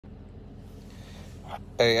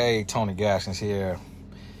Hey, Tony Gaskins here.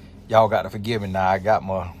 Y'all got to forgive me now. I got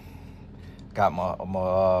my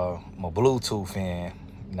Bluetooth in.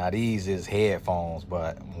 Now these is headphones,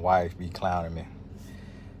 but my wife be clowning me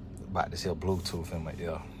about this here Bluetooth in my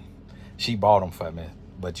ear. She bought them for me,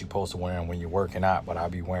 but you supposed to wear them when you're working out. But I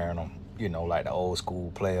be wearing them, like the old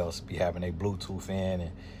school players be having their Bluetooth in,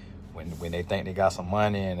 and when they think they got some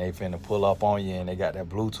money and they finna pull up on you and they got that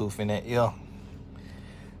Bluetooth in their ear.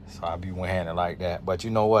 So I be wearing it like that. But you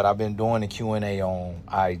know what? I've been doing the Q&A on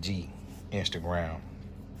IG, Instagram.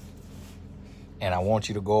 And I want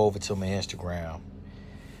you to go over to my Instagram.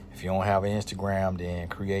 If you don't have an Instagram, then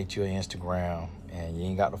create your Instagram. And you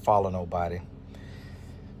ain't got to follow nobody.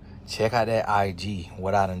 Check out that IG.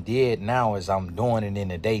 What I done did now is I'm doing it in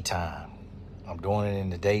the daytime. I'm doing it in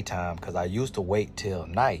the daytime because I used to wait till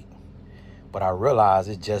night. But I realize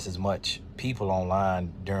it's just as much people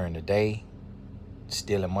online during the day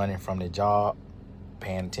stealing money from their job,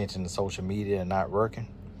 paying attention to social media and not working.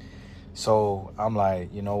 So I'm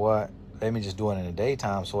like, you know what? Let me just do it in the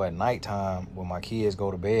daytime. So at nighttime, when my kids go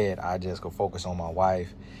to bed, I just go focus on my wife.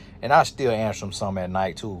 And I still answer them some at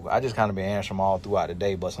night too. I just kind of been answering them all throughout the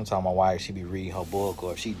day. But sometimes my wife, she be reading her book,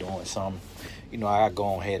 or if she doing something, I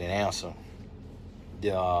go ahead and answer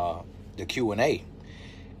the Q&A.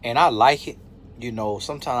 And I like it.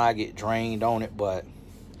 Sometimes I get drained on it, but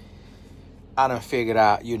I done figured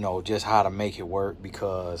out, just how to make it work,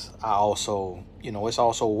 because I also, it's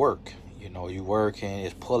also work. You work and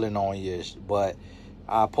it's pulling on you, but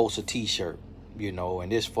I post a t-shirt,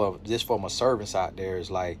 and this for my servants out there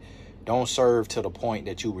is like, don't serve to the point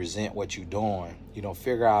that you resent what you're doing.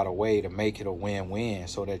 Figure out a way to make it a win-win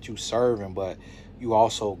so that you serving, but you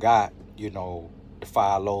also got, the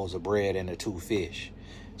 5 loaves of bread and the 2 fish.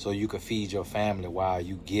 So you can feed your family while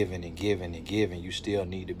you giving and giving and giving. You still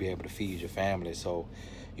need to be able to feed your family. So,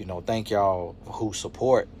 thank y'all who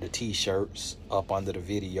support the t-shirts up under the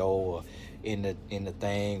video or in the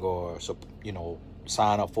thing, or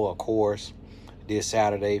sign up for a course this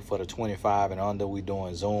Saturday for the 25 and under. We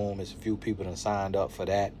doing Zoom. There's a few people that signed up for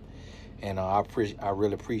that, and I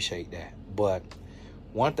really appreciate that. But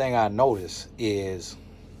one thing I noticed is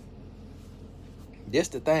this: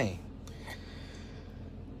 the thing.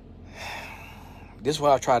 This is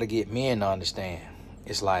what I try to get men to understand.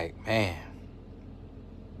 It's like, man,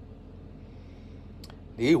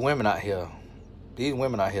 these women out here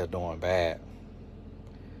doing bad.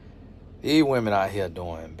 These women out here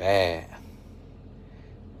doing bad.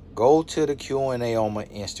 Go to the Q&A on my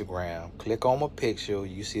Instagram. Click on my picture.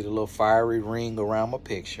 You see the little fiery ring around my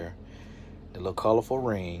picture. The little colorful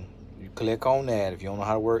ring. You click on that if you don't know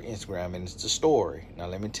how to work Instagram, and it's the story. Now,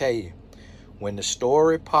 let me tell you, when the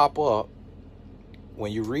story pop up,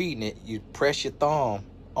 when you're reading it, you press your thumb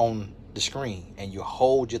on the screen and you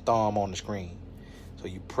hold your thumb on the screen. So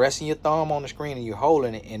you pressing your thumb on the screen and you're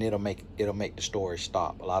holding it, and it'll make the story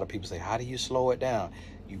stop. A lot of people say, how do you slow it down?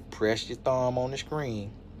 You press your thumb on the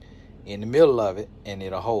screen in the middle of it and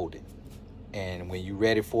it'll hold it. And when you're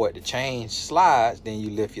ready for it to change slides, then you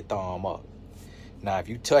lift your thumb up. Now, if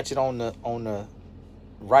you touch it on the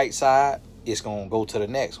right side, it's gonna go to the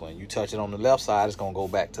next one. You touch it on the left side, it's gonna go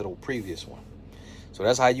back to the previous one. So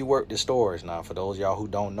that's how you work the stories now, for those of y'all who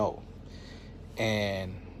don't know.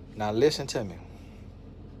 And now listen to me.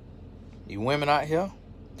 You women out here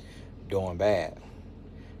doing bad.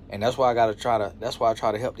 And that's why I try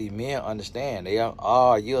to help these men understand. They are,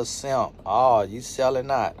 oh, you're a simp. Oh, you selling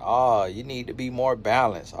out. Oh, you need to be more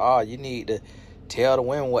balanced. Oh, you need to tell the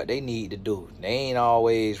women what they need to do. They ain't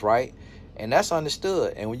always right. And that's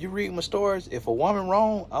understood. And when you read my stories, if a woman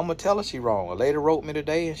wrong, I'm going to tell her she wrong. A lady wrote me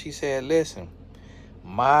today and she said, listen,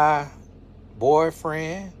 my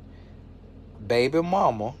boyfriend, baby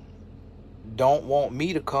mama, don't want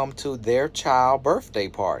me to come to their child birthday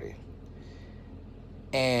party.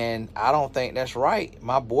 And I don't think that's right.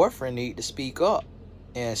 My boyfriend need to speak up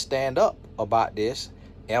and stand up about this.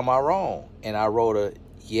 Am I wrong? And I wrote a,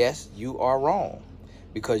 yes, you are wrong,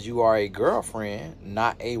 because you are a girlfriend,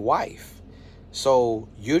 not a wife. So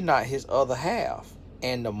you're not his other half.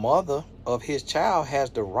 And the mother of his child has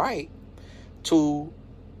the right to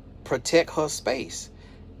protect her space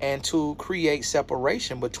and to create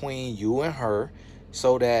separation between you and her,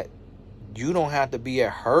 so that you don't have to be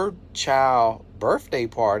at her child birthday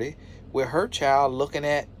party with her child looking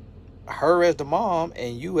at her as the mom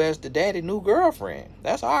and you as the daddy new girlfriend.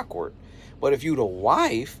 That's awkward. But if you the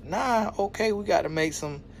wife, nah, okay, we'll make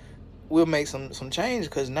some changes,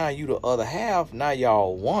 because now you the other half. Now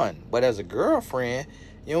y'all one. But as a girlfriend,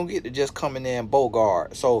 you don't get to just come in there and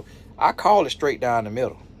bogart. So I call it straight down the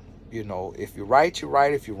middle. If you're right, you're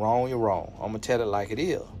right. If you're wrong, you're wrong. I'm going to tell it like it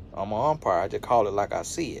is. I'm an umpire. I just call it like I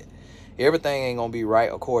see it. Everything ain't gonna be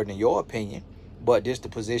right according to your opinion, but this the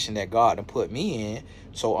position that God done put me in.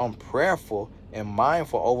 So I'm prayerful and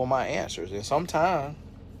mindful over my answers. And sometimes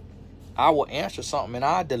I will answer something and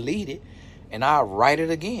I delete it and I write it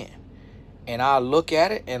again. And I look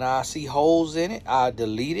at it and I see holes in it. I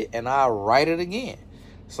delete it and I write it again.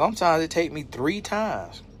 Sometimes it take me 3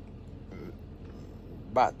 times.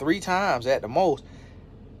 About 3 times at the most.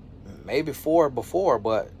 Maybe 4 before,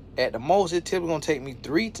 but at the most it typically gonna take me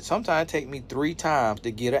sometimes take me 3 times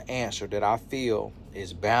to get an answer that I feel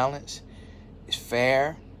is balanced, is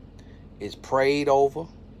fair, is prayed over,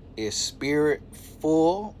 is spirit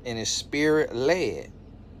full, and is spirit led,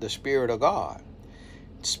 the Spirit of God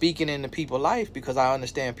speaking into people's life, because I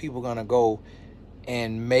understand people gonna go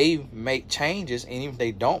and may make changes, and even if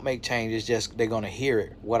they don't make changes, just they're gonna hear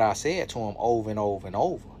it, what I said to them over and over and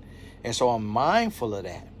over. And so I'm mindful of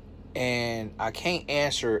that. And I can't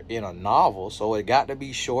answer in a novel, so it got to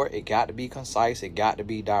be short, it got to be concise, it got to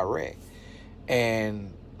be direct.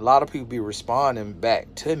 And a lot of people be responding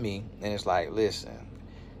back to me, and it's like, listen,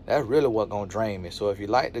 that's really what gonna drain me. So if you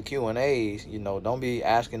like the Q&As, you know, don't be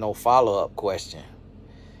asking no follow-up question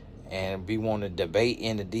and be wanting to debate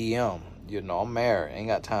in the DM. You know, I'm married, ain't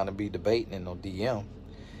got time to be debating in no DM.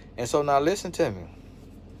 And so now listen to me.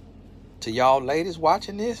 To y'all ladies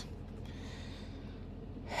watching this,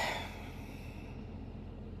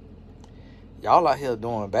 y'all out here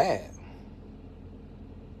doing bad.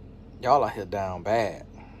 Y'all out here down bad.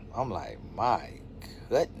 I'm like, my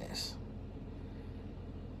goodness.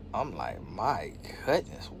 I'm like, my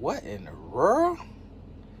goodness. What in the world?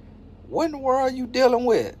 What in the world are you dealing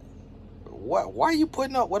with? Why are you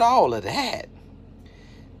putting up with all of that?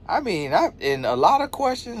 I mean, in a lot of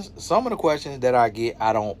questions, some of the questions that I get,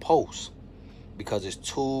 I don't post because it's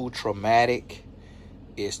too traumatic.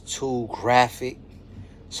 It's too graphic.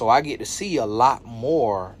 So I get to see a lot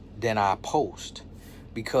more than I post,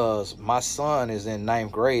 because my son is in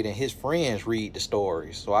 9th grade and his friends read the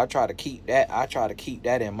stories. So I try to keep that. I try to keep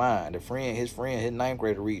that in mind. His 9th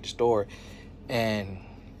grader read the story, and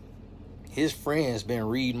his friend's been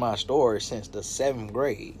reading my story since the 7th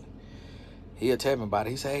grade. He'll tell me about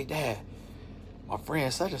it. He say, "Hey, Dad, my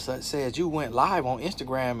friend such and such said you went live on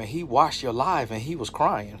Instagram and he watched your live and he was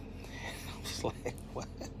crying." I was like, what?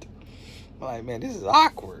 I'm like, man, this is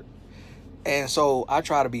awkward. And so I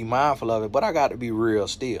try to be mindful of it, but I got to be real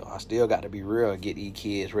still. I still got to be real and get these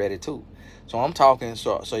kids ready too. So I'm talking,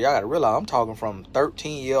 so y'all got to realize I'm talking from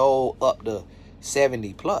 13-year-old up to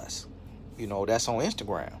 70 plus. You know, that's on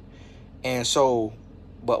Instagram. And so,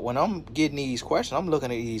 but when I'm getting these questions, I'm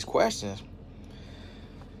looking at these questions.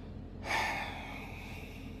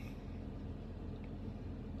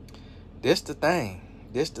 This the thing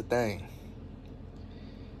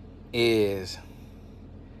is,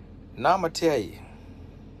 now I'm going to tell you,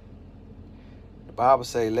 the Bible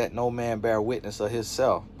say, let no man bear witness of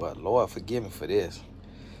himself, but Lord, forgive me for this.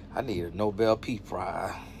 I need a Nobel Peace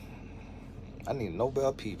Prize. I need a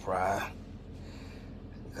Nobel Peace Prize.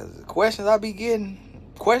 Because the questions I be getting,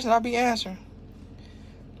 questions I be answering,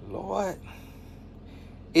 Lord,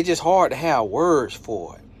 it's just hard to have words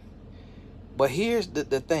for it. But here's the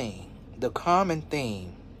thing. The common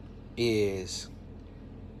theme is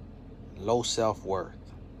low self-worth,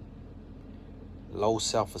 low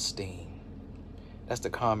self-esteem. That's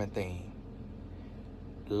the common theme.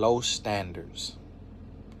 Low standards.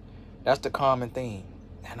 That's the common theme.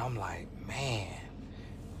 And I'm like, man,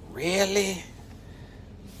 really?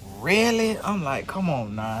 Really? I'm like, come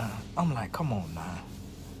on now.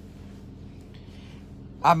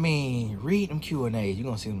 I mean, read them Q&As. You're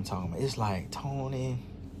going to see what I'm talking about. It's like, Tony,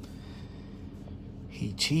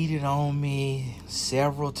 he cheated on me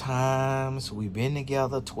several times. We've been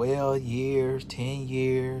together 12 years, 10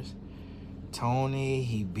 years. Tony,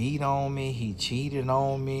 he beat on me. He cheated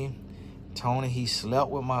on me. Tony, he slept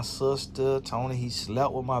with my sister. Tony, he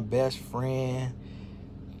slept with my best friend.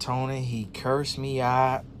 Tony, he cursed me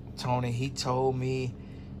out. Tony, he told me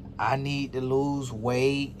I need to lose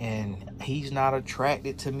weight and he's not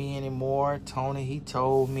attracted to me anymore. Tony, he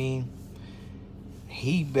told me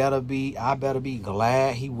I better be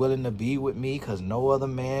glad he willing to be with me because no other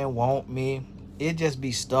man want me. It just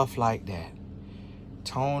be stuff like that.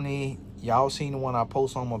 Tony, y'all seen the one I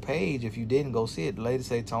post on my page. If you didn't, go see it. The lady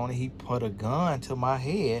say, Tony, he put a gun to my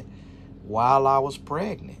head while I was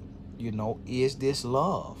pregnant. You know, is this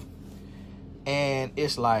love? And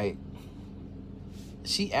it's like,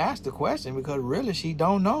 she asked the question because really she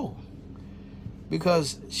don't know.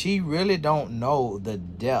 Because she really don't know the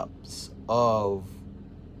depths of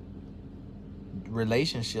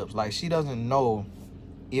relationships. Like, she doesn't know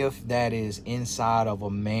if that is inside of a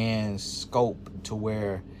man's scope to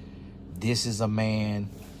where this is a man,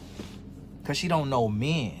 because she don't know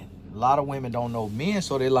men. A lot of women don't know men,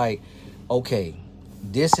 so they're like, okay,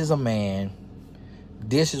 this is a man.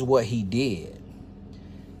 This is what he did.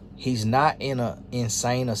 He's not in an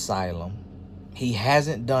insane asylum. He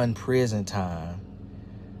hasn't done prison time.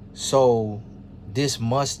 So this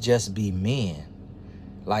must just be men.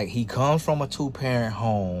 Like, he comes from a 2-parent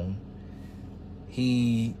home.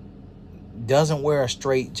 He doesn't wear a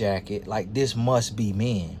straitjacket. Like, this must be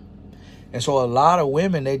men. And so a lot of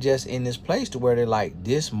women, they just in this place to where they're like,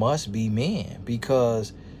 this must be men.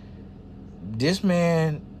 Because this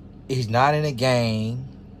man, he's not in a gang.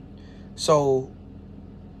 So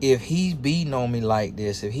if he's beating on me like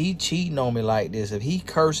this, if he cheating on me like this, if he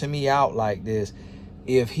cursing me out like this,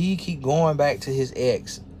 if he keep going back to his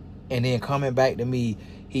ex and then coming back to me,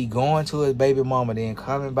 he going to his baby mama, then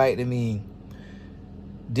coming back to me,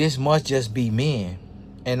 this must just be men.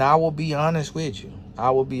 And I will be honest with you. I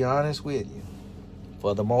will be honest with you.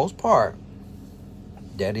 For the most part,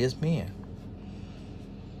 that is men.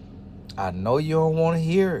 I know you don't want to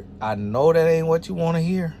hear it. I know that ain't what you want to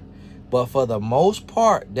hear. But for the most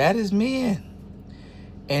part, that is men.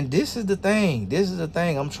 And this is the thing. This is the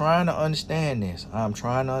thing. I'm trying to understand this. I'm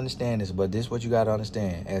trying to understand this. But this is what you got to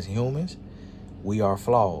understand. As humans, we are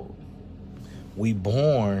flawed. We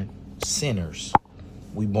born sinners.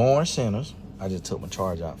 We born sinners. I just took my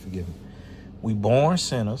charge out. Forgive me. We born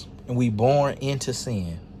sinners. And we born into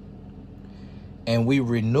sin. And we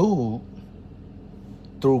renewed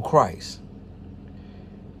through Christ.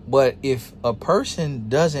 But if a person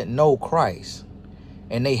doesn't know Christ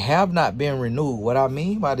and they have not been renewed, what I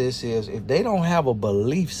mean by this is if they don't have a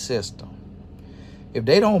belief system, if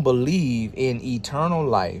they don't believe in eternal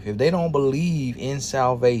life, if they don't believe in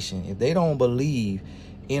salvation, if they don't believe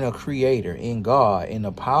in a creator, in God, in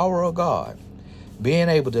the power of God, being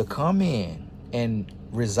able to come in and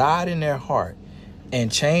reside in their heart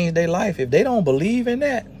and change their life, if they don't believe in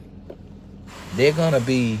that, they're gonna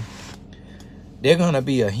be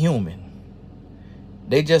a human.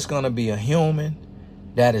 They're just gonna be a human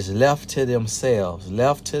that is left to themselves,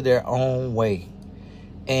 left to their own way.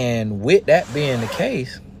 And with that being the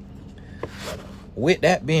case, we're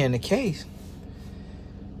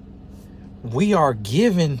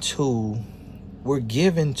given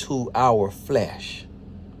to our flesh.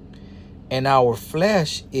 And our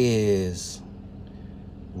flesh is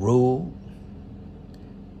rude,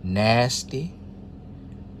 nasty,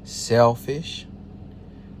 selfish,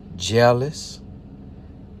 jealous,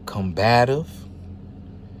 combative,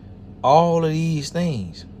 all of these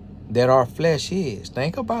things that our flesh is.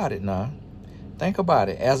 Think about it now. Think about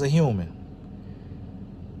it as a human.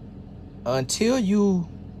 Until you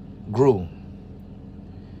grew,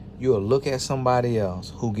 you'll look at somebody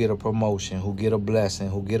else who get a promotion, who get a blessing,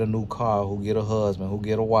 who get a new car, who get a husband, who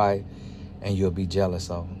get a wife, and you'll be jealous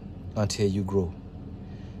of them until you grew.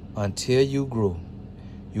 Until you grew,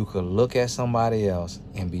 you could look at somebody else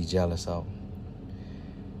and be jealous of them.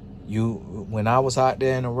 When I was out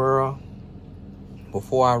there in the world,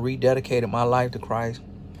 before I rededicated my life to Christ,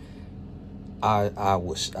 I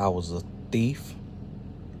was a thief.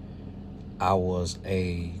 I was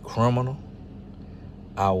a criminal.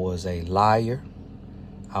 I was a liar.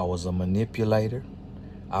 I was a manipulator.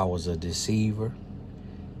 I was a deceiver.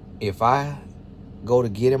 If I go to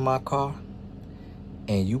get in my car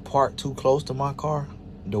and you park too close to my car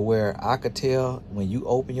to where I could tell when you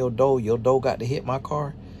open your door got to hit my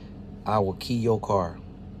car, I will key your car.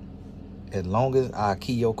 As long as I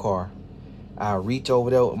key your car, I'll reach over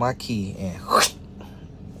there with my key and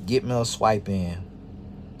get me a swipe in.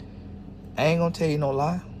 I ain't gonna tell you no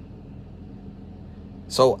lie.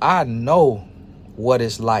 So I know what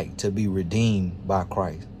it's like to be redeemed by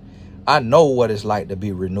Christ. I know what it's like to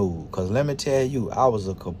be renewed. Because let me tell you, I was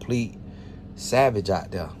a complete savage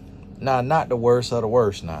out there. Now, not the worst of the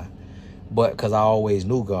worst now. But because I always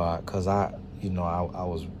knew God. Because I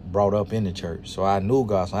was brought up in the church. So I knew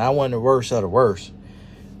God. So I wasn't the worst of the worst.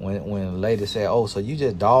 When a lady said, oh, so you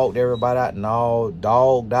just dogged everybody out? No,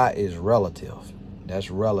 dogged out is relative. That's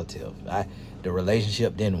relative. The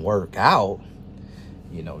relationship didn't work out.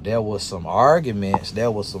 You know, there was some arguments,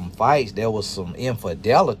 there was some fights, there was some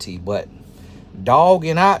infidelity, but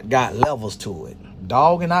dogging out got levels to it.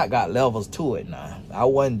 Dogging out got levels to it now. I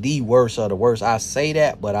wasn't the worst of the worst. I say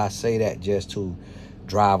that, but I say that just to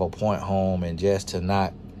drive a point home and just to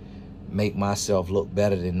not make myself look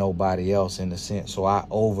better than nobody else in a sense. So I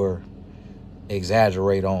over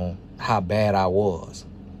exaggerate on how bad I was.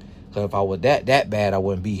 So if I was that bad, I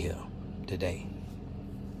wouldn't be here today.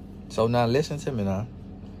 So now listen to me now.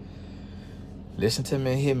 Listen to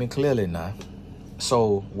me and hear me clearly now.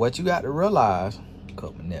 So what you got to realize,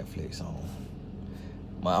 cut my Netflix on.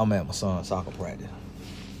 I'm at my son's soccer practice.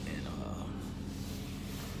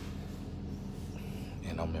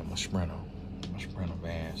 And I'm in my Sprinter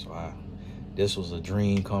van. So this was a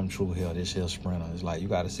dream come true here, this here Sprinter. It's like you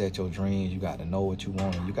got to set your dreams. You got to know what you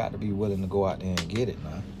want. And you got to be willing to go out there and get it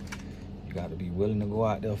now. You got to be willing to go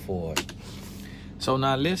out there for it. So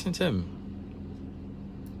now listen to me.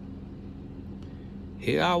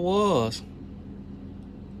 Here I was.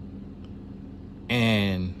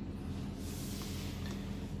 And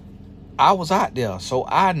I was out there. So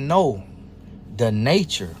I know the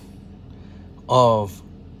nature of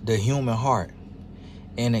the human heart.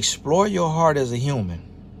 And explore your heart as a human.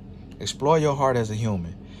 Explore your heart as a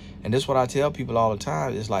human. And this is what I tell people all the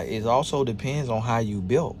time. It's like it also depends on how you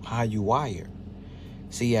built, how you wired.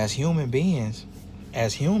 See, as human beings,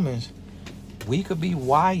 as humans, we could be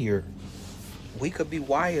wired. We could be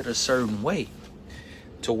wired a certain way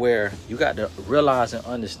to where you got to realize and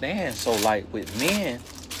understand. So like with men,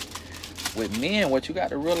 what you got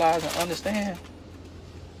to realize and understand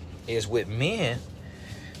is with men,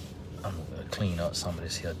 I'm gonna clean up some of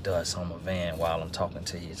this here dust on my van while I'm talking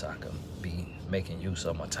to you so I can be making use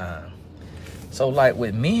of my time. So like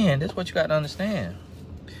with men, this is what you got to understand.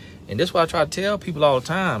 And this is what I try to tell people all the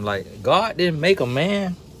time. Like God didn't make a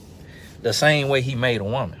man the same way he made a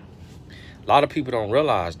woman. A lot of people don't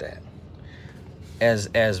realize that.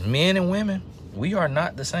 As men and women, we are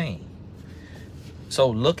not the same. So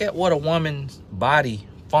look at what a woman's body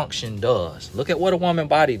function does. Look at what a woman's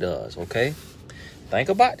body does, okay? Think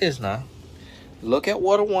about this now. Look at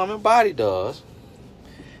what a woman's body does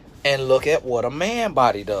and look at what a man's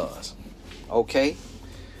body does, okay?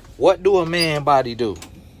 What do a man's body do?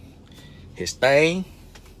 His thing,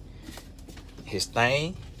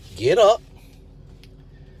 get up.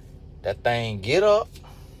 That thing get up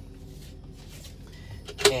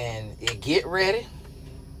and it get ready.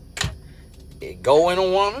 It go in a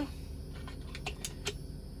woman.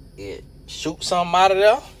 It shoot something out of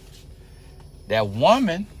there. That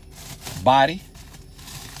woman body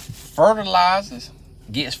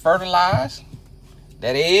gets fertilized,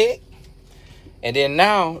 that egg. And then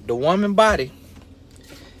now the woman body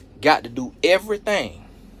got to do everything.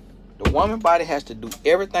 The woman body has to do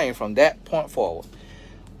everything from that point forward.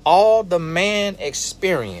 All the man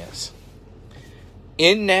experience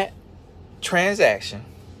in that transaction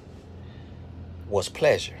was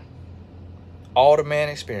pleasure. All the man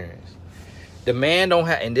experienced. The man don't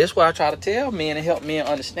have, and this is what I try to tell men and help men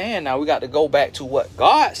understand. Now we got to go back to what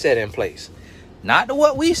God set in place, not to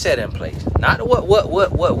what we set in place, not to what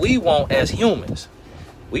we want as humans.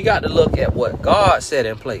 We got to look at what God set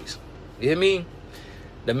in place. You hear me?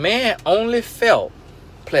 The man only felt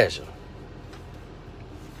pleasure.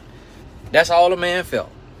 That's all the man felt.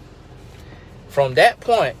 From that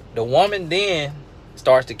point, the woman then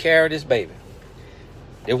starts to carry this baby.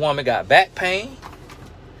 The woman got back pain.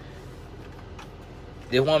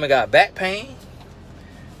 This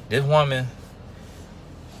woman,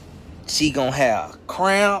 she gonna have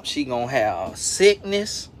cramps. She gonna have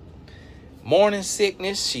sickness, morning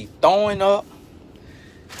sickness. She throwing up.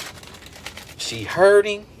 She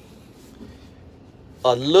hurting.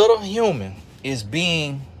 A little human is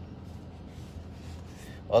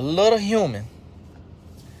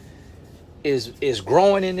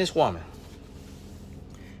growing in this woman.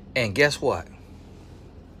 And guess what?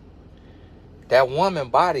 That woman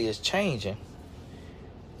body is changing.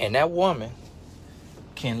 And that woman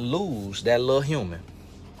can lose that little human.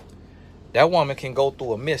 That woman can go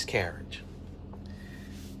through a miscarriage.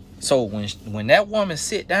 So when that woman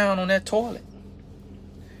sit down on that toilet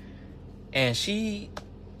and she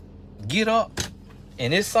get up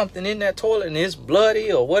and there's something in that toilet and it's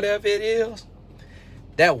bloody or whatever it is,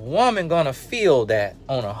 that woman gonna feel that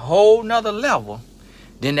on a whole nother level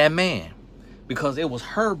than that man. Because it was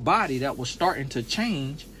her body that was starting to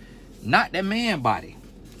change, not that man body.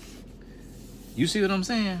 You see what I'm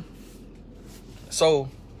saying? So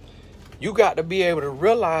you got to be able to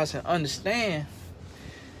realize and understand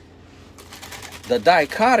the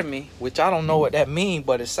dichotomy, which I don't know what that means,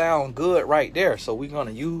 but it sounds good right there. So we're going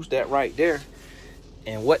to use that right there.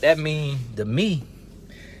 And what that means to me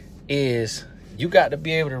is you got to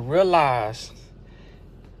be able to realize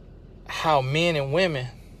how men and women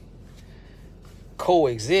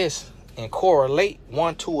coexist and correlate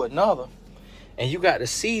one to another. And you got to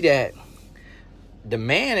see that the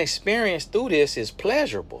man experience through this is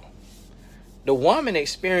pleasurable. The woman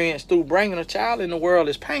experience through bringing a child in the world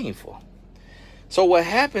is painful. So what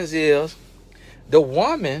happens is the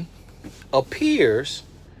woman appears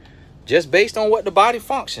Just based on what the body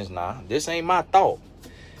functions now. This ain't my thought.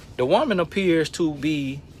 The woman appears to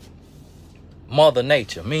be Mother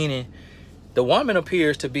Nature, meaning the woman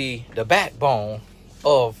appears to be the backbone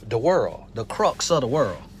of the world, the crux of the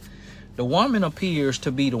world. The woman appears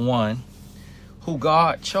to be the one who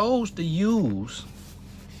God chose to use,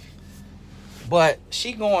 but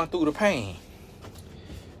she going through the pain.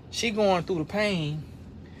 She going through the pain.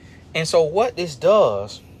 And so what this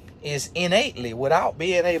does is innately, without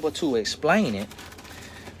being able to explain it,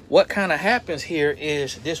 what kind of happens here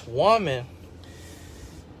is this woman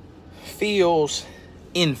feels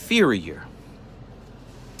inferior.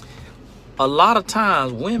 A lot of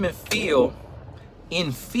times women feel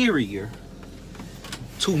inferior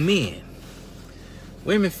to men.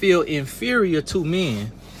 Women feel inferior to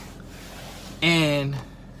men, and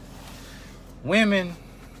women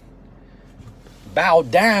bow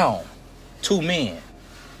down to men.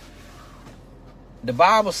 The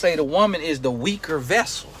Bible say the woman is the weaker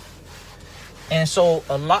vessel. And so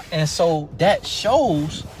that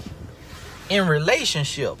shows in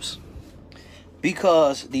relationships,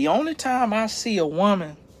 because the only time I see a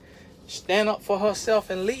woman stand up for herself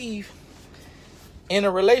and leave in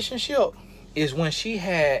a relationship is when she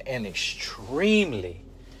had an extremely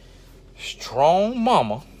strong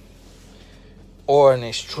mama or an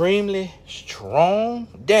extremely strong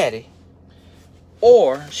daddy,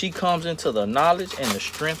 or she comes into the knowledge and the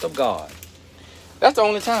strength of God. That's the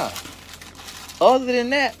only time. Other than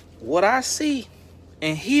that, what I see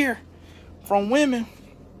and hear from women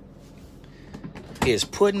is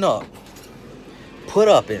putting up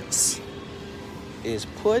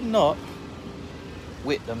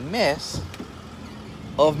with the mess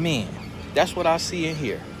of men. That's what I see in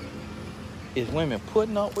here. Is women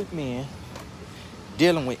putting up with men,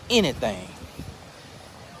 dealing with anything.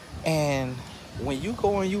 And when you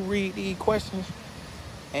go and you read these questions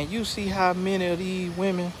and you see how many of these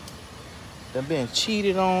women that been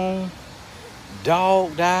cheated on,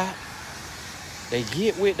 dogged out, they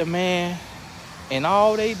get with the man, and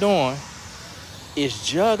all they doing is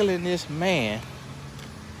juggling this man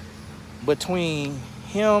between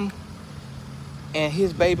him and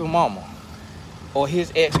his baby mama or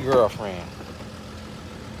his ex-girlfriend.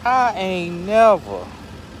 I ain't never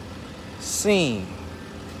seen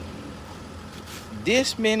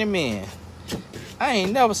this many men. I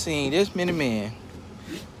ain't never seen this many men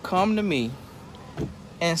come to me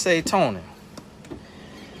and say, Tony,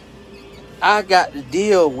 I got to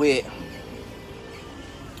deal with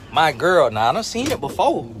my girl. Now, I done seen it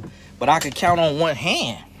before, but I could count on one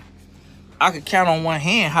hand. I could count on one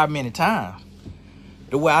hand how many times.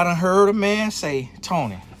 The way I done heard a man say,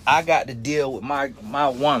 Tony, I got to deal with my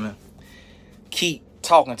woman keep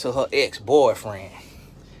talking to her ex-boyfriend.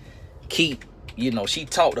 Keep, she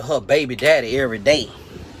talk to her baby daddy every day.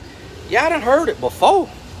 Yeah, I done heard it before.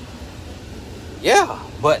 Yeah,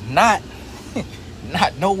 but not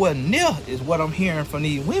nowhere near is what I'm hearing from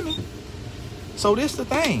these women. So this the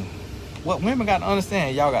thing. What women got to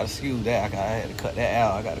understand, y'all got to excuse that. I had to cut that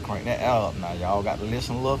out. I got to crank that out up. Now, y'all got to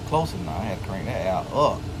listen a little closer now. I had to crank that out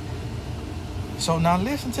up. So now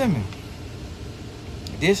listen to me.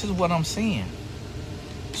 This is what I'm seeing.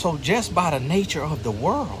 So just by the nature of the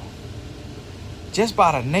world, just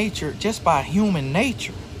by human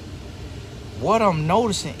nature, what I'm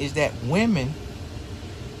noticing is that women,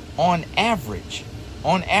 on average,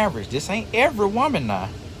 this ain't every woman now.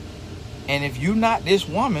 And if you're not this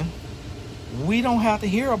woman, we don't have to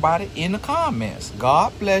hear about it in the comments.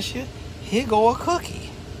 God bless you. Here go a cookie.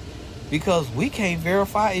 Because we can't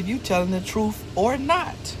verify if you telling the truth or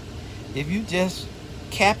not. If you just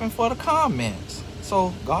capping for the comments.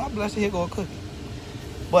 So God bless you. Here go a cookie.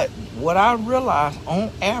 But what I realize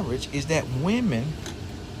on average is that women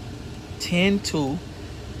tend to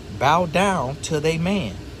bow down to their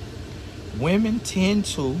man. Women tend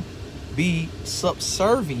to be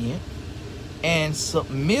subservient and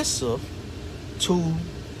submissive to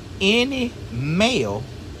any male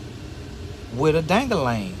with a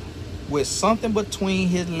dangling, with something between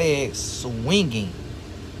his legs swinging.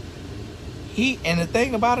 And the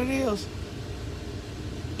thing about it is,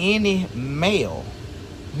 any male,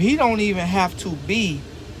 he don't even have to be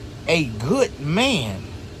a good man.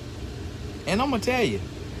 And I'm gonna tell you,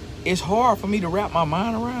 it's hard for me to wrap my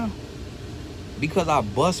mind around, because I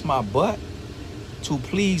bust my butt to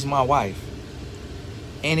please my wife.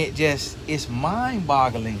 And it's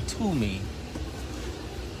mind-boggling to me.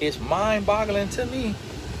 It's mind-boggling to me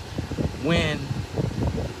when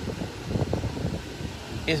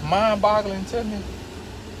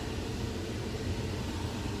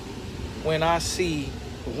I see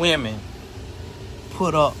women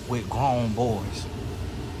put up with grown boys.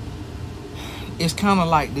 it's kind of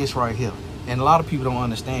like this right here. And a lot of people don't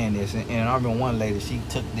understand this. And I remember one lady, she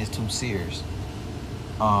took this too serious.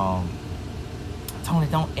 Tony,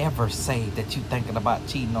 don't ever say that you thinking about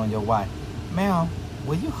cheating on your wife. Ma'am,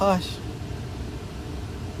 will you hush?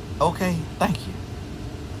 Okay, thank you.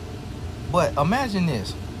 But imagine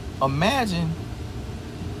this. Imagine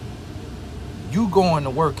you going to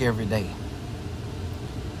work every day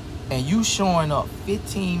and you showing up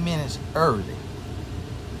 15 minutes early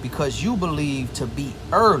because you believe to be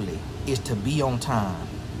early is to be on time.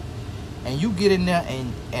 And you get in there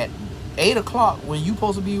and at 8 o'clock when you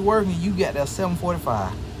supposed to be working, you got there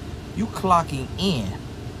 7:45. You clocking in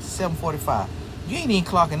 7:45. You ain't even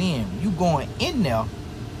clocking in. You going in there,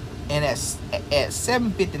 and at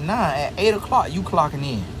 7:59, at 8 o'clock, you clocking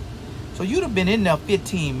in. So you'd have been in there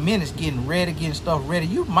 15 minutes getting ready, getting stuff ready.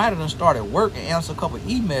 You might have done started work and answered a couple of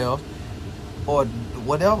emails or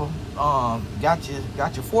whatever. Got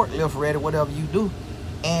your forklift ready, whatever you do.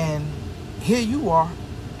 And here you are,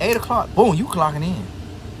 8 o'clock, boom, you clocking in.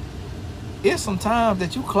 It's some times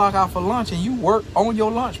that you clock out for lunch and you work on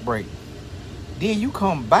your lunch break. Then you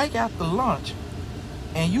come back after lunch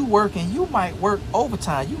and you work, and you might work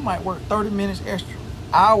overtime. You might work 30 minutes extra,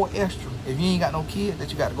 hour extra, if you ain't got no kids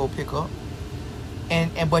that you got to go pick up.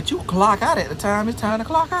 But you clock out at the time it's time to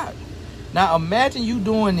clock out. Now imagine you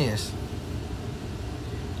doing this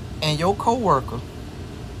and your coworker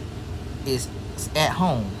is at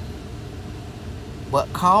home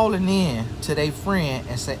but calling in to their friend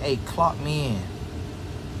and say, hey, clock me in.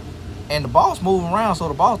 And the boss moving around, so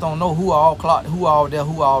the boss don't know who all clocked, who all there,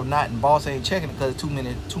 who all not, and boss ain't checking it because too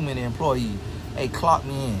many employees. Hey, clock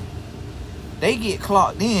me in. They get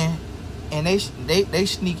clocked in and they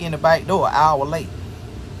sneak in the back door an hour late.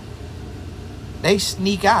 They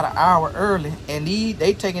sneak out an hour early, and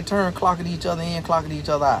they taking turn clocking each other in, clocking each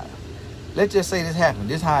other out. Let's just say this happened.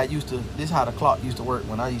 This how the clock used to work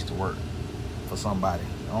when I used to work for somebody.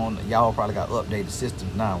 Y'all probably got updated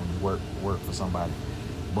systems now when you work for somebody,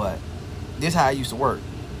 but this how it used to work.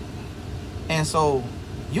 And so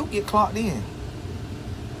you get clocked in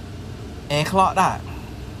and clocked out.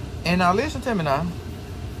 And now listen to me now.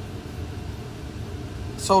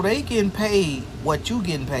 So they getting paid what you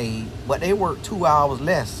getting paid, but they work 2 hours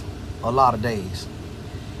less a lot of days.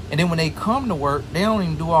 And then when they come to work, they don't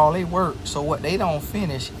even do all their work. So what they don't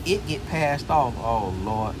finish, it get passed off. Oh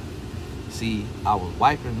Lord. See, I was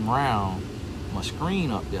wiping around my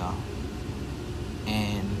screen up there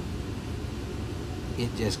and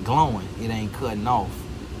it just glowing. It ain't cutting off.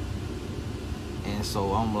 And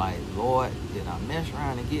so I'm like, Lord, did I mess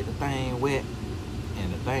around and get the thing wet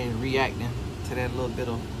and the thing reacting to that little bit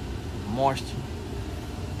of moisture?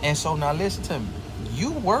 And so now listen to me.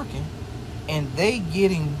 You working and they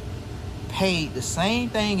getting paid the same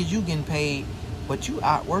thing as you getting paid, but you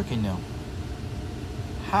out working them.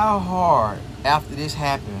 How hard after this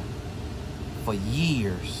happened for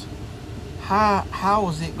years, how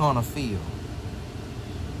is it gonna feel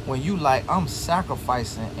when you like, I'm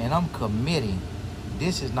sacrificing and I'm committing?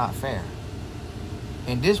 This is not fair.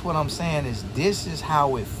 And this what I'm saying is, this is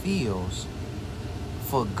how it feels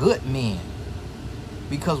for good men.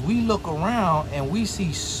 Because we look around and we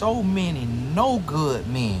see so many no good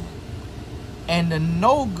men. And the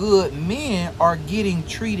no good men are getting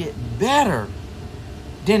treated better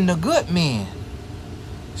than the good men.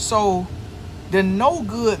 So the no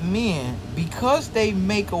good men, because they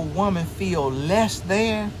make a woman feel less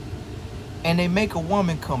than and they make a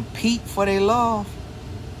woman compete for their love,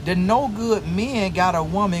 the no good men got a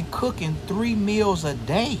woman cooking 3 meals a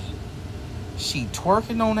day. She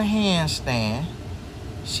twerking on a handstand.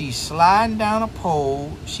 She sliding down a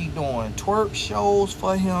pole. She doing twerk shows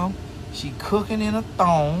for him. She cooking in a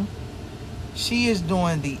thong. She is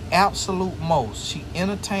doing the absolute most. She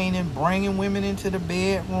entertaining, bringing women into the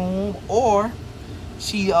bedroom, or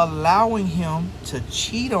she allowing him to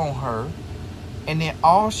cheat on her, and then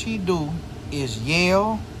all she do is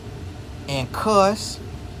yell and cuss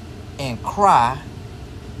and cry,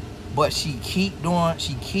 but she keep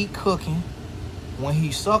cooking. When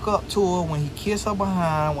he suck up to her, when he kiss her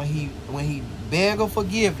behind, when he beg her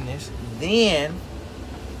forgiveness, then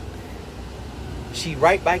she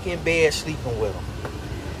right back in bed sleeping with him.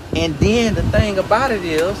 And then the thing about it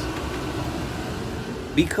is,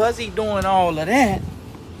 because he doing all of that,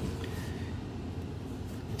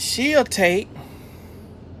 she'll take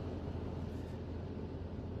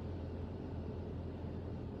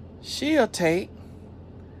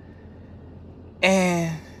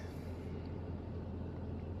and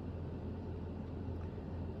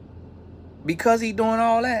because he doing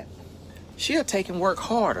all that, she'll take and work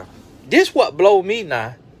harder. This what blow me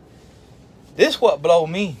now. This what blow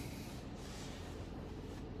me.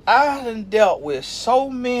 I done dealt with so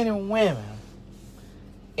many women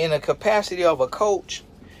in the capacity of a coach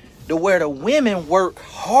to where the women work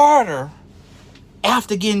harder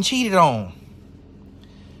after getting cheated on.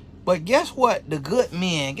 But guess what the good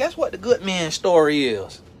men story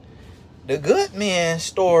is? The good man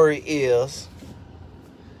story is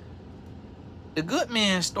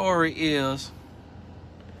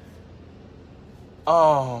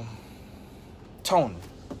Tony.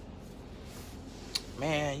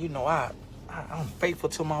 Man, you know, I'm faithful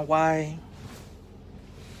to my wife.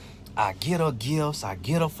 I get her gifts. I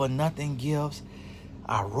get her for nothing gifts.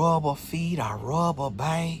 I rub her feet. I rub her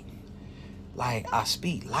back. Like, I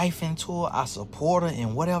speak life into her. I support her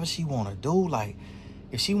in whatever she want to do. Like,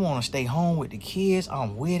 if she want to stay home with the kids,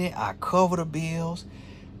 I'm with it. I cover the bills.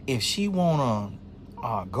 If she want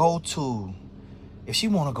to if she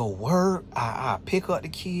want to go work, I pick up the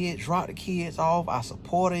kids, drop the kids off. I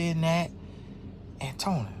support her in that. And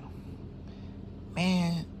Tony,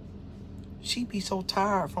 man, she be so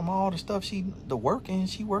tired from all the stuff she working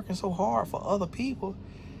so hard for other people.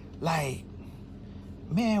 Like,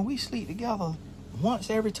 man, we sleep together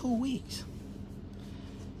once every 2 weeks.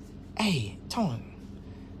 Hey, Tony,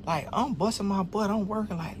 like, I'm busting my butt. I'm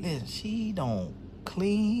working like this. She don't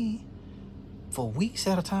clean for weeks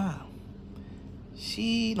at a time.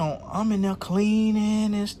 I'm in there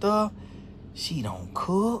cleaning and stuff. She don't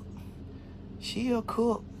cook. She'll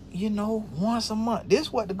cook, you know, once a month.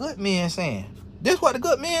 This what the good men saying.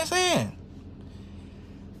 And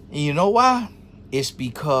you know why? It's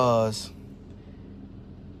because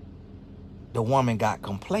the woman got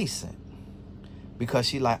complacent. Because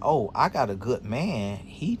she like, oh, I got a good man.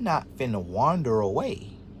 He not finna wander away.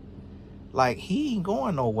 Like, he ain't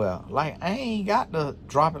going nowhere. Like, I ain't got to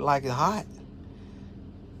drop it like it's hot.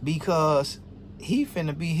 Because he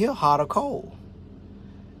finna be here hot or cold.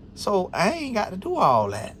 So I ain't got to do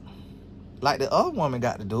all that like the other woman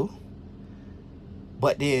got to do.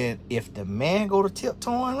 But then if the man go to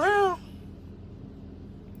tiptoeing around,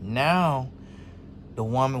 now the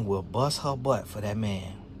woman will bust her butt for that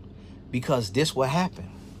man. Because this will happen.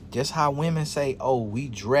 Just how women say, oh, we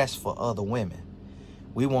dress for other women.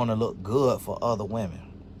 We want to look good for other women.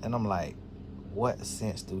 And I'm like, what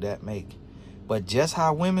sense do that make? But just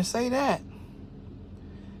how women say that,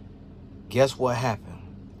 guess what happened?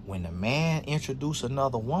 When the man introduced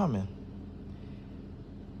another woman,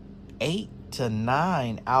 8 to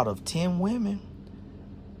 9 out of 10 women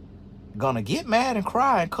gonna get mad and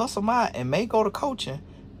cry and cuss them out and may go to coaching,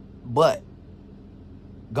 but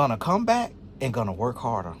gonna come back and gonna work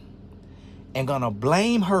harder and gonna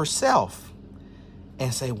blame herself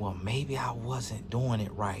and say, well, maybe I wasn't doing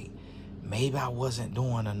it right. Maybe I wasn't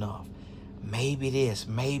doing enough. Maybe this,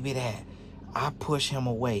 maybe that. I pushed him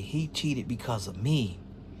away. He cheated because of me.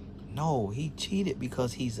 No, he cheated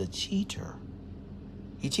because he's a cheater.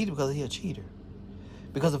 He cheated because he's a cheater.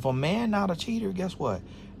 Because if a man not a cheater, guess what?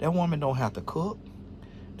 That woman don't have to cook.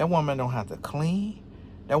 That woman don't have to clean.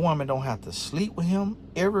 That woman don't have to sleep with him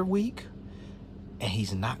every week. And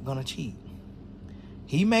he's not going to cheat.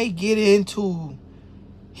 He may get into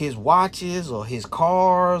his watches or his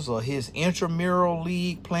cars or his intramural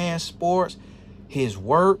league playing sports, his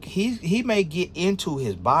work. He may get into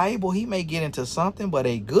his Bible. He may get into something, but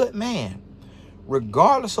a good man,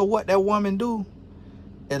 regardless of what that woman do,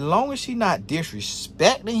 as long as she not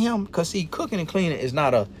disrespecting him, because see, cooking and cleaning is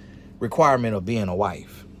not a requirement of being a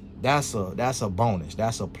wife. That's a bonus.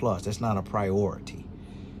 That's a plus. That's not a priority.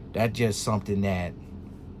 That's just something that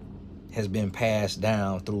has been passed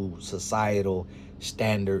down through societal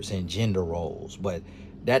standards and gender roles, but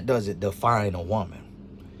that doesn't define a woman.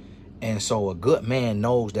 And so a good man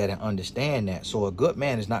knows that and understands that. So a good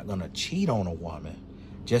man is not going to cheat on a woman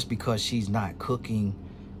just because she's not cooking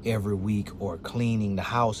every week or cleaning the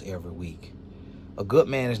house every week. A good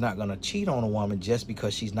man is not going to cheat on a woman just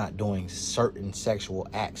because she's not doing certain sexual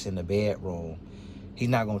acts in the bedroom. He's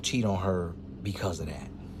not going to cheat on her because of that.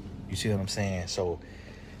 You see what I'm saying? So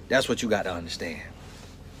that's what you got to understand.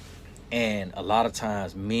 And a lot of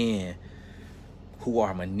times men who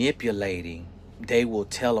are manipulating, they will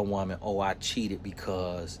tell a woman, oh, I cheated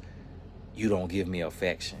because you don't give me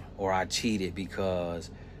affection. Or I cheated because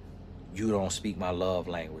you don't speak my love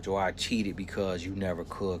language. Or I cheated because you never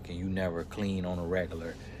cook and you never clean on a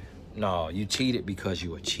regular. No, you cheated because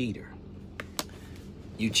you a cheater.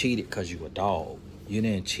 You cheated because you a dog. You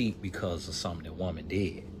didn't cheat because of something that woman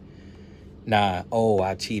did. Nah, oh,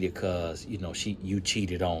 I cheated because, you know, you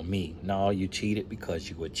cheated on me. No, you cheated because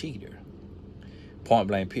you a cheater. Point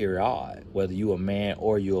blank period. Whether you a man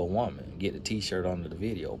or you a woman. Get the t-shirt under the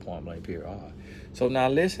video. Point blank period. So now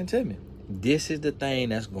listen to me. This is the thing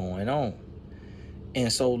that's going on.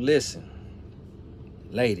 And so listen,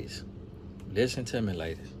 ladies, listen to me,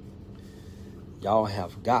 ladies. Y'all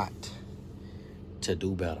have got to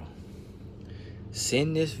do better.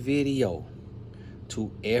 Send this video to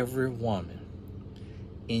every woman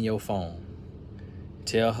in your phone.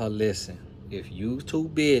 Tell her, listen, if you too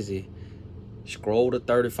busy, scroll the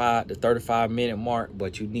 35-minute mark,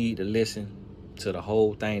 but you need to listen to the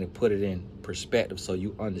whole thing and put it in perspective so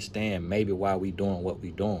you understand maybe why we doing what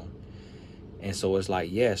we doing. And so it's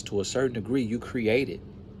like, yes, to a certain degree, you created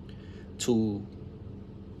to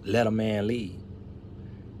let a man lead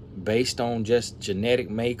based on just genetic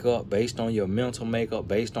makeup, based on your mental makeup,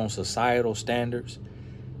 based on societal standards,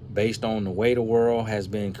 based on the way the world has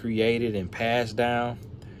been created and passed down.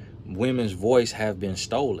 Women's voice have been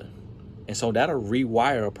stolen. And so that'll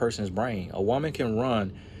rewire a person's brain. A woman can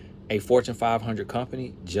run a Fortune 500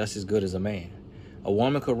 company just as good as a man. A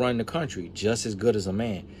woman could run the country just as good as a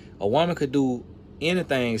man. A woman could do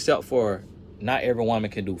anything except for not every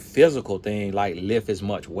woman can do physical things like lift as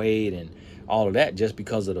much weight and all of that. Just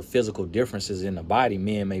because of the physical differences in the body,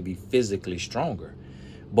 men may be physically stronger.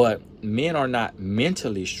 But men are not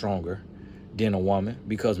mentally stronger than a woman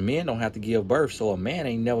because men don't have to give birth. So a man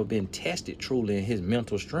ain't never been tested truly in his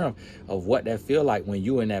mental strength of what that feel like when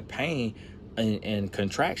you in that pain and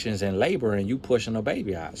contractions and labor and you pushing a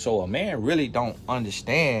baby out. So a man really don't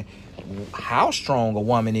understand how strong a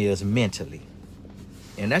woman is mentally.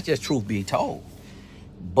 And that's just truth be told.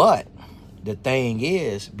 But the thing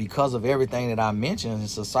is, because of everything that I mentioned and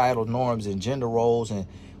societal norms and gender roles and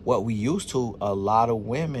what we used to, a lot of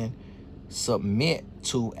women submit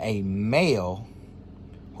to a male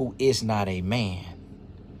who is not a man.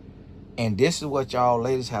 And this is what y'all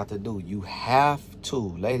ladies have to do. You have to,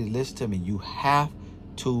 ladies, listen to me. You have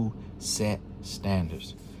to set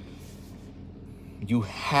standards. You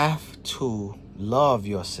have to love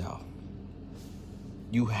yourself.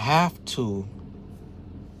 You have to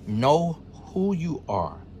know who you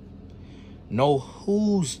are. Know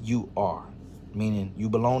whose you are, meaning you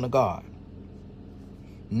belong to God.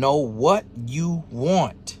 Know what you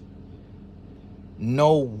want.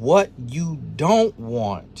 Know what you don't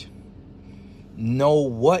want. Know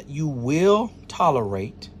what you will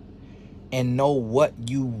tolerate and know what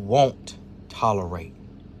you won't tolerate.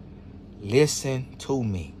 Listen to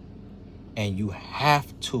me. And you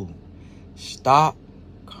have to stop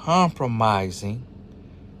compromising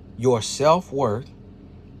your self-worth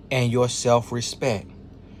and your self-respect.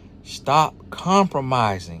 Stop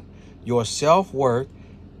compromising your self-worth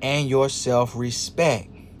and your self-respect.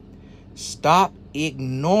 Stop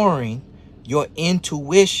ignoring your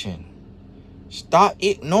intuition. Stop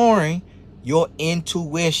ignoring your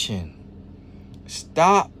intuition.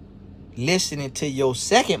 Stop listening to your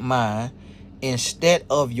second mind instead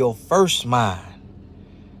of your first mind.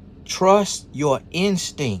 Trust your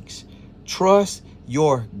instincts. Trust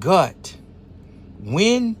your gut.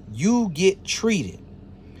 When you get treated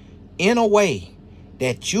in a way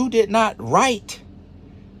that you did not write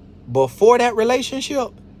before that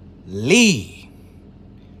relationship, leave.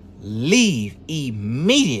 Leave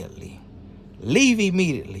immediately. Leave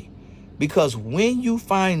immediately. Because when you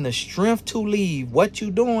find the strength to leave, what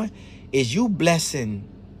you doing is you blessing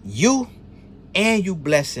you and you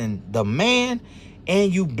blessing the man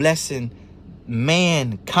and you blessing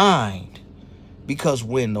mankind. Because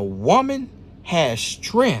when the woman has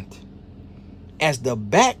strength as the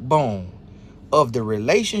backbone of the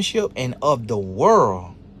relationship and of the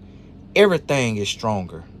world, everything is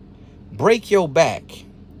stronger. Break your back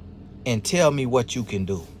and tell me what you can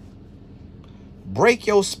do. Break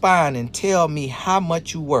your spine and tell me how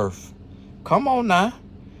much you worth. Come on now.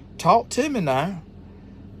 Talk to me now.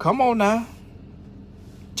 Come on now.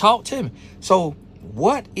 Talk to me. So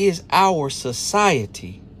what is our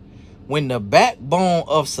society when the backbone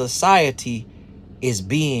of society is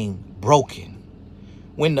being broken?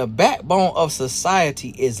 When the backbone of society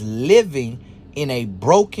is living in a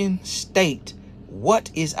broken state,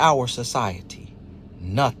 what is our society?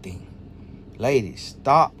 Nothing. Ladies,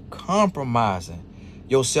 stop compromising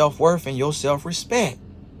your self-worth and your self-respect.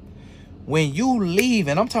 When you leave,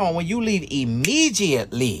 and I'm talking when you leave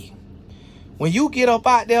immediately, when you get up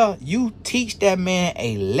out there, you teach that man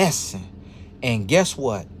a lesson. And guess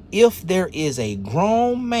what? If there is a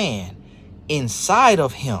grown man inside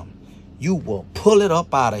of him, you will pull it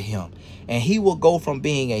up out of him. And he will go from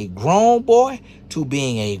being a grown boy to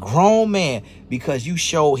being a grown man because you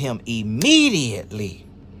show him immediately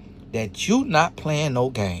that you not playing no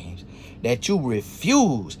games, that you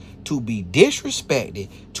refuse to be disrespected,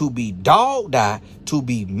 to be dogged out, to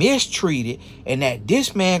be mistreated, and that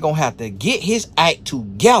this man gonna have to get his act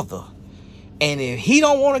together. And if he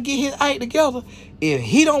don't want to get his act together, If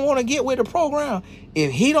he don't want to get with the program,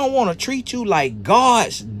 if he don't want to treat you like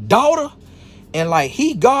God's daughter and like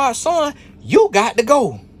he God's son, you got to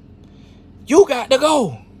go. You got to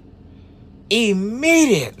go.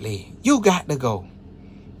 Immediately, you got to go.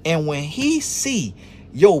 And when he see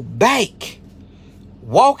your back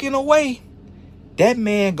walking away, that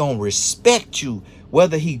man gonna respect you.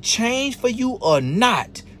 Whether he changed for you or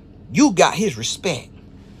not, you got his respect.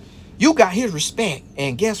 You got his respect.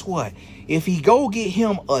 And guess what? If he go get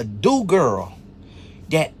him a do girl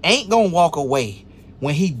that ain't gonna walk away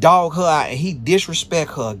when he dog her out and he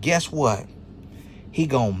disrespect her, guess what? He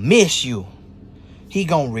gonna miss you. He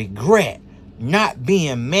gonna regret not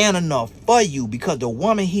being man enough for you because the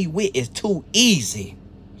woman he with is too easy.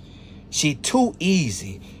 She too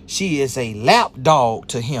easy. She is a lap dog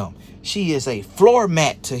to him. She is a floor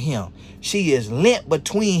mat to him. She is lint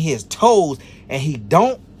between his toes, and he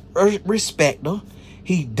don't respect her.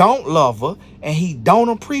 He don't love her, and he don't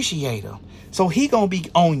appreciate her. So he gonna be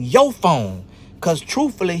on your phone because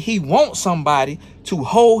truthfully, he wants somebody to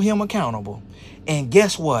hold him accountable. And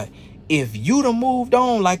guess what? If you done moved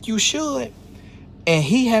on like you should, and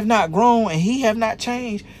he have not grown and he have not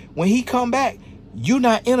changed, when he come back, you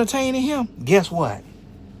not entertaining him, guess what?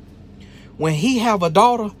 When he have a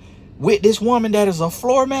daughter with this woman that is a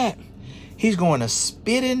floor mat, he's going to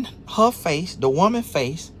spit in her face, the woman's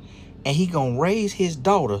face, and he going to raise his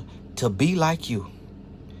daughter to be like you.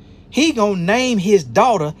 He going to name his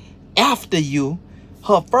daughter after you,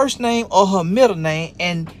 her first name or her middle name,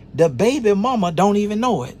 and the baby mama don't even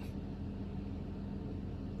know it.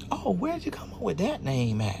 Oh, where'd you come up with that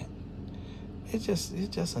name at? It's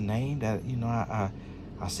just a name that, you know, I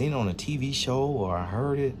seen it on a TV show, or I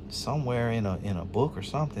heard it somewhere in a book or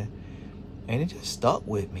something, and it just stuck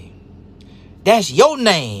with me. That's your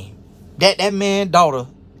name that man daughter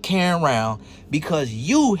carrying around because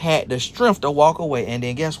you had the strength to walk away. And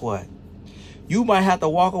then guess what? You might have to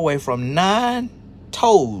walk away from 9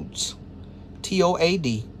 toads,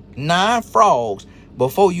 T-O-A-D, 9 frogs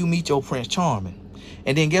before you meet your Prince Charming.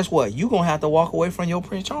 And then guess what? You're going to have to walk away from your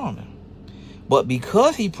Prince Charming. But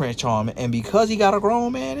because he Prince Charming and because he got a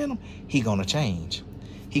grown man in him, he going to change.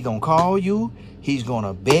 He going to call you. He's going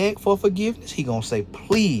to beg for forgiveness. He going to say,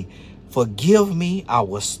 please forgive me. I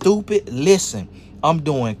was stupid. Listen, I'm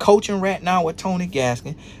doing coaching right now with Tony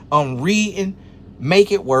Gaskin. I'm reading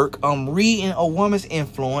Make It Work. I'm reading A Woman's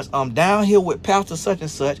Influence. I'm down here with Pastor such and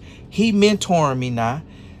such. He mentoring me now.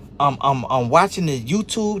 I'm watching the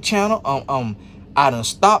YouTube channel. I done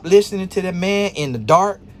stopped listening to that man in the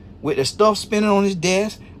dark with the stuff spinning on his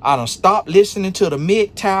desk. I done stopped listening to the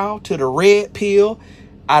MGTOW, to the red pill.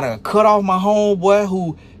 I done cut off my homeboy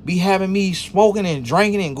who be having me smoking and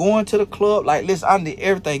drinking and going to the club. Like, listen, I did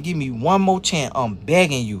everything. Give me one more chance. I'm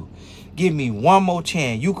begging you. Give me one more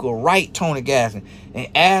chance. You could write Tony Gaskin and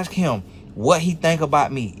ask him what he think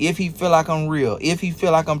about me. If he feel like I'm real. If he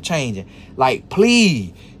feel like I'm changing. Like,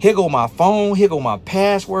 please. Here go my phone. Here go my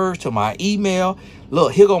passwords to my email.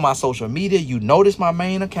 Look, here go my social media. You notice my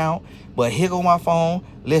main account. But here go my phone.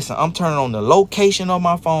 Listen, I'm turning on the location of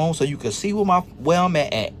my phone so you can see where I'm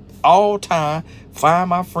at all time. Find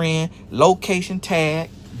my friend, location tag,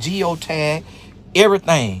 geotag,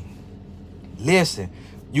 everything. Listen,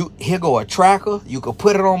 here go a tracker. You can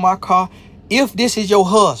put it on my car. If this is your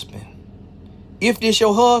husband,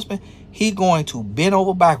 he going to bend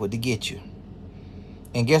over backward to get you.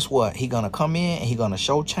 And guess what? He gonna come in and he gonna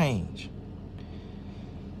show change.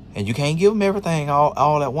 And you can't give him everything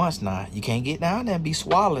all at once now. You can't get down there and be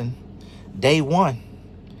swallowing day one.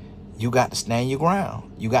 You got to stand your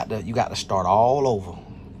ground. You got to start all over,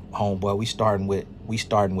 homeboy. We starting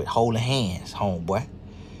with holding hands, homeboy.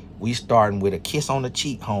 We starting with a kiss on the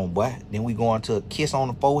cheek, homeboy. Then we going to a kiss on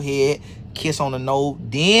the forehead, kiss on the nose,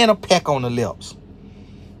 then a peck on the lips.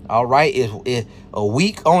 All right, it's a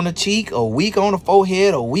week on the cheek, a week on the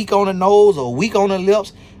forehead, a week on the nose, a week on the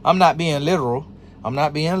lips. I'm not being literal.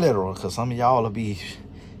 Because some of y'all will be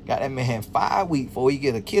got that man 5 weeks before he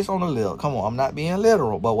get a kiss on the lip. Come on, I'm not being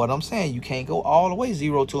literal. But what I'm saying, you can't go all the way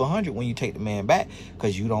 0 to 100 when you take the man back,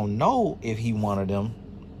 because you don't know if he one of them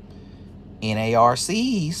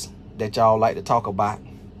NARCs that y'all like to talk about.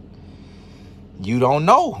 You don't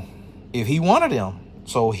know if he one of them.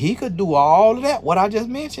 So he could do all of that, what I just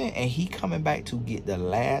mentioned, and he coming back to get the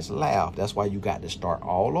last laugh. That's why you got to start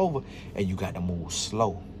all over, and you got to move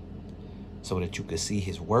slow so that you can see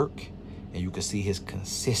his work and you can see his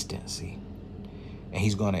consistency. And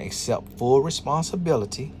he's going to accept full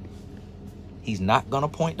responsibility. He's not going to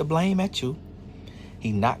point the blame at you.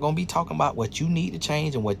 He's not going to be talking about what you need to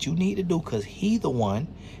change and what you need to do, because he's the one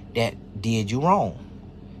that did you wrong.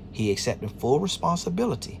 He accepted full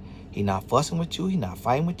responsibility. He not fussing with you. He not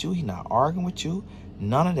fighting with you. He not arguing with you.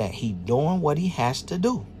 None of that. He doing what he has to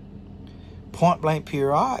do. Point blank,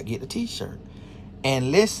 period. All right, get the t-shirt.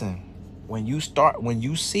 And listen, when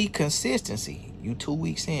you see consistency, you 2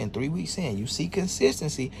 weeks in, 3 weeks in, you see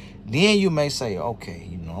consistency, then you may say, okay,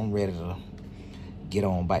 you know, I'm ready to get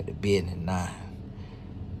on back to business now.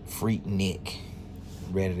 Freak Nick.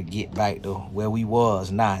 Ready to get back to where we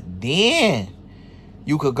was. Now, then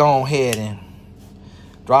you could go ahead and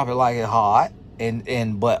drop it like it's hot.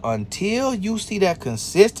 But until you see that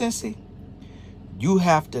consistency, you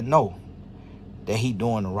have to know that he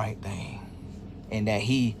doing the right thing. And that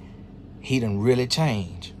he done really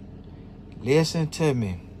changed. Listen to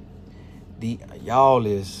me. Y'all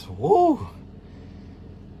is, woo.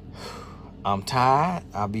 I'm tired.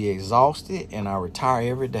 I be exhausted. And I retire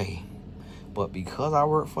every day. But because I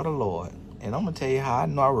work for the Lord. And I'm going to tell you how I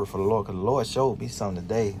know I work for the Lord. Because the Lord showed me something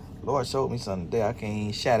today. Lord showed me something today. I can't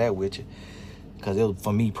even share that with you. Because it was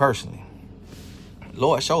for me personally.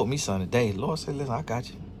 Lord showed me something today. Lord said, listen, I got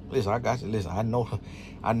you. Listen, I got you. Listen, I know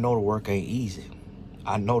the work ain't easy.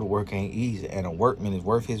 I know the work ain't easy. And a workman is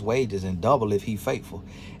worth his wages and double if he faithful.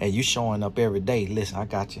 And you showing up every day. Listen, I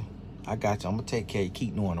got you. I got you. I'm going to take care of you.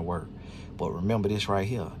 Keep doing the work. But remember this right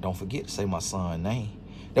here. Don't forget to say my son's name.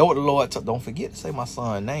 That's what the Lord told. Don't forget to say my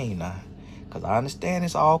son's name now. Because I understand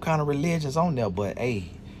it's all kind of religions on there. But, hey,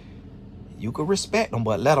 you can respect them.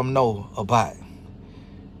 But let them know about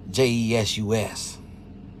Jesus.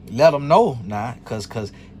 Let them know now.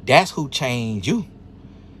 Because that's who changed you.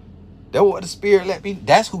 That's what the Spirit let me.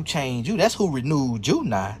 That's who changed you. That's who renewed you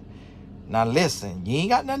now. Now listen, you ain't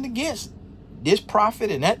got nothing against this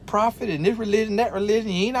prophet and that prophet and this religion, that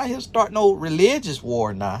religion. You ain't out here start no religious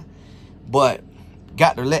war now. But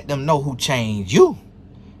got to let them know who changed you.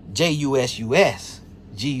 J-U-S-U-S.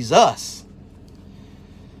 Jesus.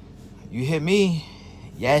 You hear me?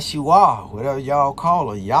 Yes, you are. Whatever y'all call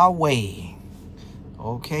her. Yahweh.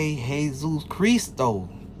 Okay, Jesus Christo.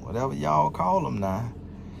 Whatever y'all call him now.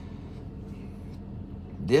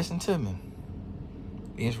 Listen to me.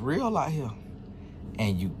 It's real out here.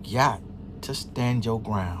 And you got to stand your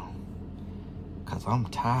ground. Because I'm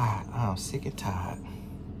tired. I'm sick and tired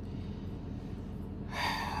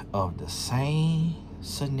of the same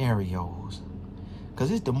scenarios.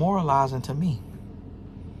 Because it's demoralizing to me.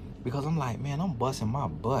 Because I'm like, man, I'm busting my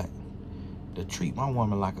butt to treat my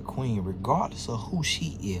woman like a queen regardless of who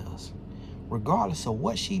she is. Regardless of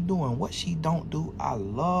what she doing, what she don't do, I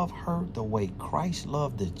love her the way Christ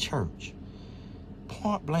loved the church.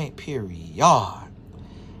 Point blank, period.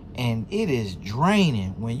 And it is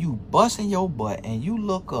draining when you busting your butt and you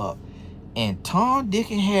look up and Tom,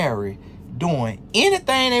 Dick, and Harry doing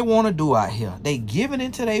anything they want to do out here. They giving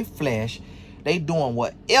into their flesh. They doing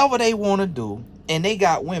whatever they want to do. And they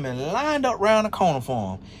got women lined up around the corner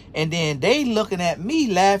for them. And then they looking at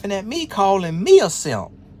me, laughing at me, calling me a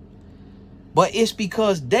simp. But it's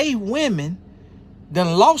because they women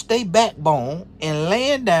done lost their backbone and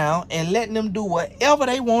laying down and letting them do whatever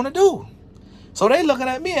they want to do. So they looking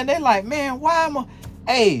at me and they like, man, why am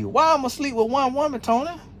I sleep with one woman,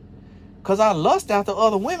 Tony? Because I lust after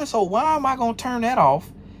other women. So why am I going to turn that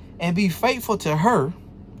off and be faithful to her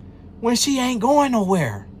when she ain't going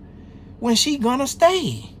nowhere? When she gonna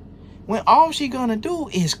stay? When all she gonna do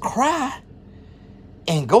is cry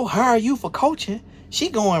and go hire you for coaching. She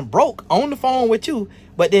going broke on the phone with you.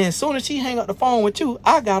 But then as soon as she hang up the phone with you,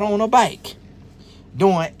 I got on a bike.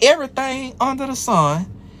 Doing everything under the sun.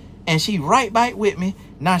 And she right back with me.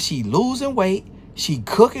 Now she losing weight. She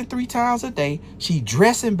cooking 3 times a day. She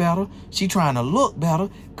dressing better. She trying to look better.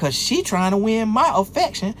 Because she trying to win my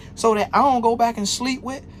affection. So that I don't go back and sleep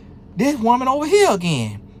with this woman over here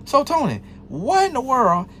again. So, Tony, what in the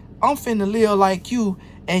world I'm finna live like you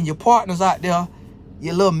and your partners out there,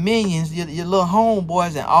 your little minions, your little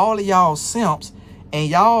homeboys, and all of y'all simps, and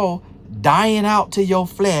y'all dying out to your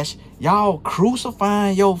flesh, y'all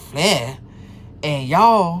crucifying your flesh, and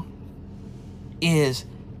y'all is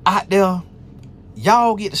out there,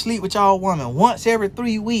 y'all get to sleep with y'all woman once every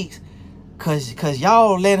 3 weeks, cause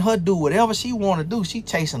y'all letting her do whatever she want to do. She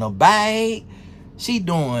chasing a bag, she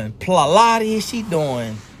doing Pilates, she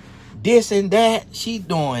doing this and that, she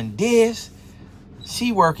doing this,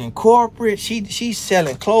 she working corporate, she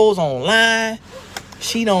selling clothes online,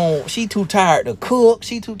 she too tired to cook,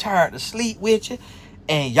 she too tired to sleep with you,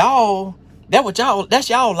 and y'all, that's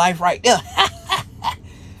y'all life right there.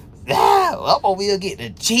 I'm over here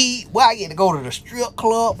getting to cheat, why I get to go to the strip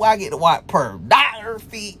club, why I get to watch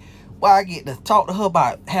pornography, why I get to talk to her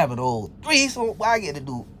about having old threesome, why I get to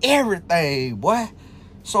do everything, boy.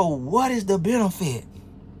 So what is the benefit?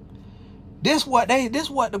 This what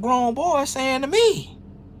the grown boys saying to me.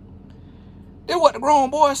 That's what the grown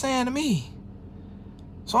boy is saying to me.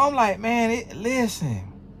 So I'm like, man,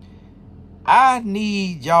 listen, I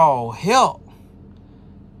need y'all help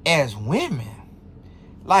as women.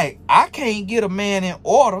 Like, I can't get a man in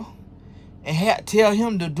order and tell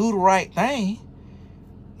him to do the right thing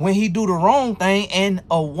when he do the wrong thing, and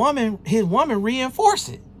his woman reinforce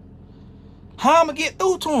it. How I'm gonna get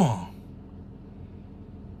through to him?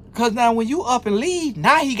 Because now when you up and leave,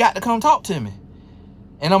 now he got to come talk to me.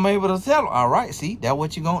 And I'm able to tell him, all right, see, that's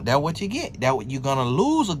what you get. You're gonna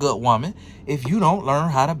lose a good woman if you don't learn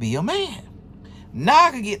how to be a man. Now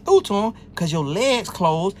I can get through to him because your legs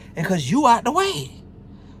closed and because you out the way.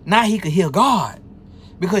 Now he could hear God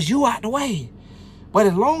because you out the way. But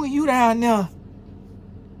as long as you down there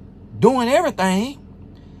doing everything,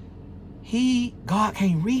 God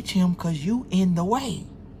can't reach him because you in the way.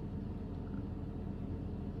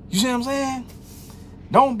 You see what I'm saying?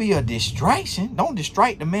 Don't be a distraction. Don't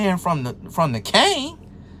distract the man from the king,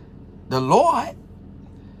 the Lord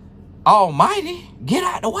Almighty. Get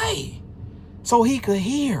out the way so he could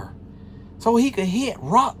hear, so he could hit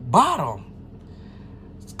rock bottom,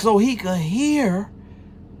 so he could hear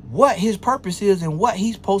what his purpose is and what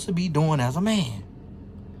he's supposed to be doing as a man.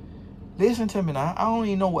 Listen to me now. I don't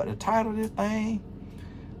even know what the title of this thing,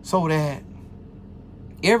 so that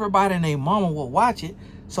everybody and their mama will watch it,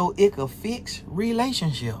 so it could fix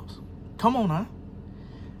relationships. Come on now.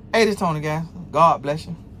 Hey, this is Tony, guys. God bless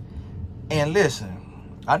you. And listen,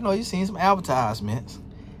 I know you seen some advertisements,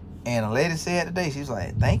 and a lady said today, she's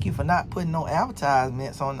like, thank you for not putting no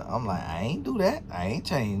advertisements on. I'm like, I ain't do that. I ain't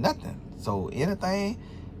changed nothing. So anything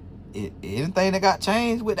that got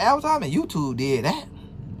changed with the advertisement, YouTube did that.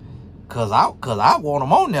 Cause I want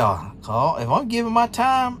them on there. Cause if I'm giving my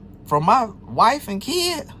time from my wife and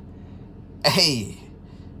kid, hey,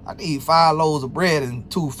 I need 5 loaves of bread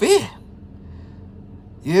and 2 fish.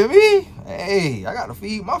 You hear me? Hey, I got to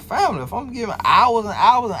feed my family. If I'm giving hours and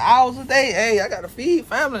hours and hours a day, hey, I got to feed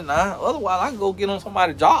family now. Otherwise, I can go get on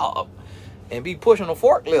somebody's job and be pushing a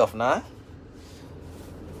forklift now.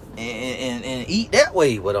 And eat that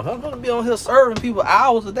way. But if I'm going to be on here serving people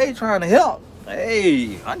hours a day trying to help,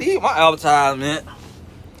 hey, I need my advertisement.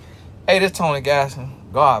 Hey, this is Tony Gasson.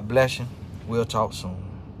 God bless you. We'll talk soon.